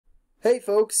Hey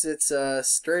folks, it's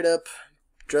straight up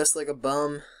dressed like a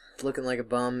bum, looking like a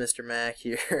bum, Mr. Mac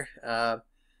here.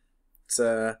 It's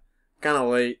kind of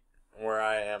late where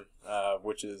I am,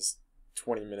 which is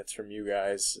 20 minutes from you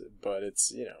guys, but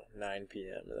it's 9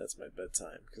 p.m. and that's my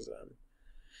bedtime because I'm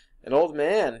an old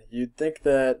man. You'd think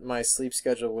that my sleep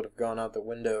schedule would have gone out the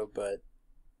window, but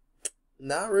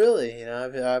not really.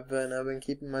 I've been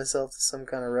keeping myself to some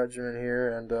kind of regimen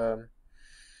here, and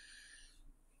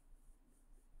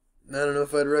I don't know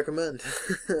if I'd recommend.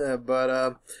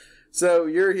 But so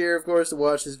you're here, of course, to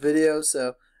watch this video.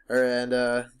 So and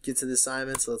get to the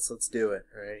assignments. Let's do it.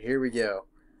 All right, here we go.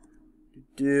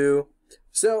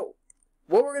 So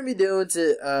what we're gonna be doing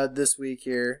this week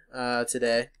here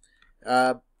today.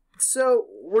 So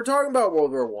we're talking about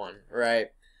World War I, right?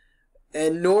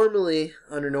 And normally,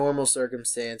 under normal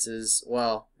circumstances,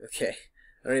 well, okay,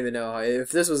 I don't even know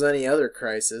if this was any other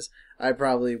crisis. I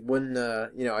probably wouldn't,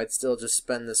 I'd still just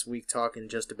spend this week talking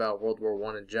just about World War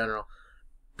I in general.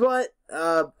 But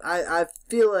I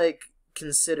feel like,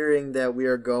 considering that we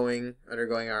are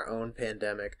undergoing our own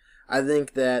pandemic, I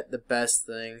think that the best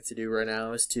thing to do right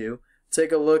now is to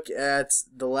take a look at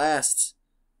the last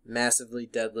massively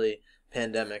deadly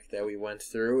pandemic that we went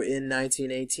through in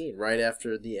 1918, right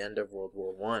after the end of World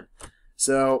War I.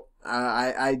 So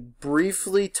I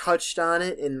briefly touched on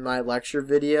it in my lecture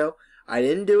video. I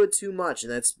didn't do it too much,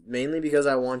 and that's mainly because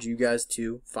I want you guys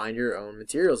to find your own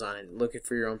materials on it, look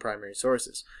for your own primary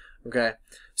sources. Okay,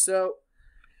 so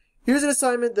here's an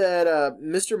assignment that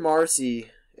Mr. Marcy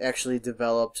actually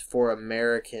developed for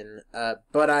American,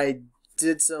 but I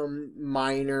did some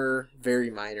very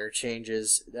minor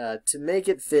changes to make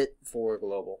it fit for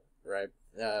global, right?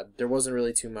 There wasn't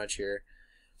really too much here.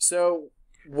 So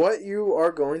what you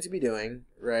are going to be doing,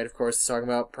 right, of course, talking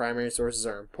about primary sources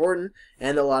are important,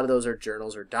 and a lot of those are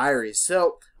journals or diaries.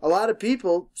 So a lot of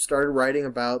people started writing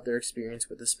about their experience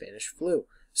with the Spanish flu.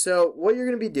 So what you're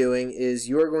going to be doing is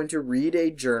you are going to read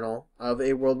a journal of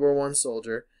a World War I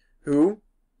soldier who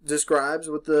describes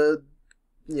what the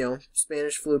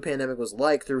Spanish flu pandemic was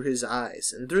like through his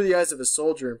eyes, and through the eyes of a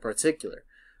soldier in particular.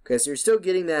 Okay, so you're still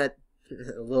getting that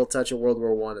a little touch of World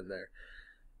War I in there.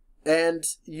 And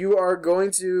you are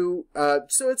going to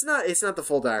so it's not the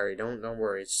full diary. Don't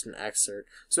worry, it's just an excerpt.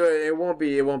 So it won't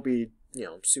be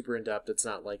super in depth. It's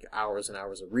not like hours and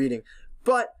hours of reading,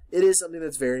 but it is something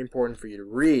that's very important for you to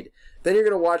read. Then you're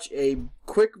going to watch a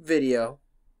quick video,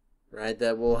 right,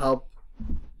 that will help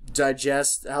you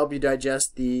digest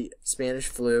the Spanish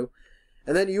flu.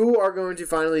 And then you are going to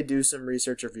finally do some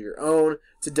research of your own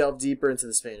to delve deeper into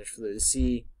the Spanish flu to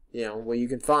see, what you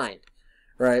can find,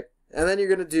 right? And then you're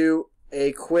going to do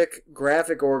a quick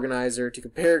graphic organizer to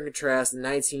compare and contrast the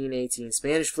 1918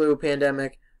 Spanish flu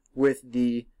pandemic with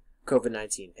the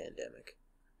COVID-19 pandemic.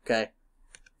 Okay?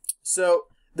 So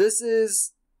this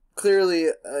is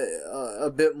clearly a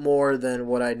bit more than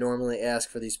what I normally ask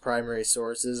for these primary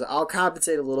sources. I'll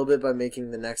compensate a little bit by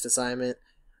making the next assignment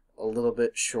a little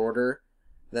bit shorter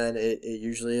than it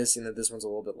usually is, seeing that this one's a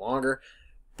little bit longer.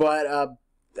 But,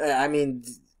 I mean,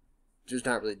 there's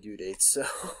not really due dates, so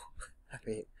I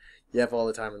mean, you have all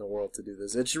the time in the world to do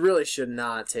this. It really should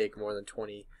not take more than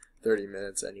 20-30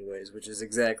 minutes anyways, which is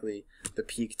exactly the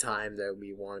peak time that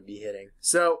we want to be hitting.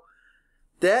 So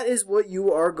that is what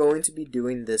you are going to be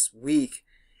doing this week.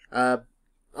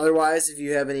 Otherwise, if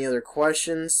you have any other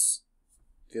questions,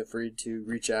 feel free to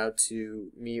reach out to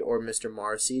me or Mr.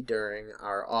 Marcy during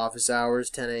our office hours,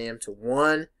 10 a.m. to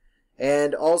 1.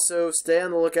 And also stay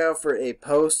on the lookout for a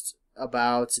post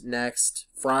about next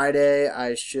Friday.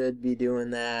 I should be doing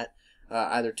that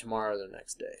either tomorrow or the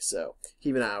next day. So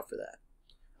keep an eye out for that.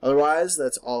 Otherwise,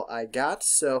 that's all I got.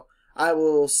 So I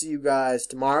will see you guys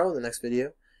tomorrow in the next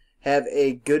video. Have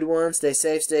a good one. Stay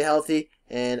safe, stay healthy,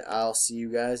 and I'll see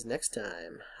you guys next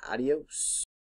time. Adios.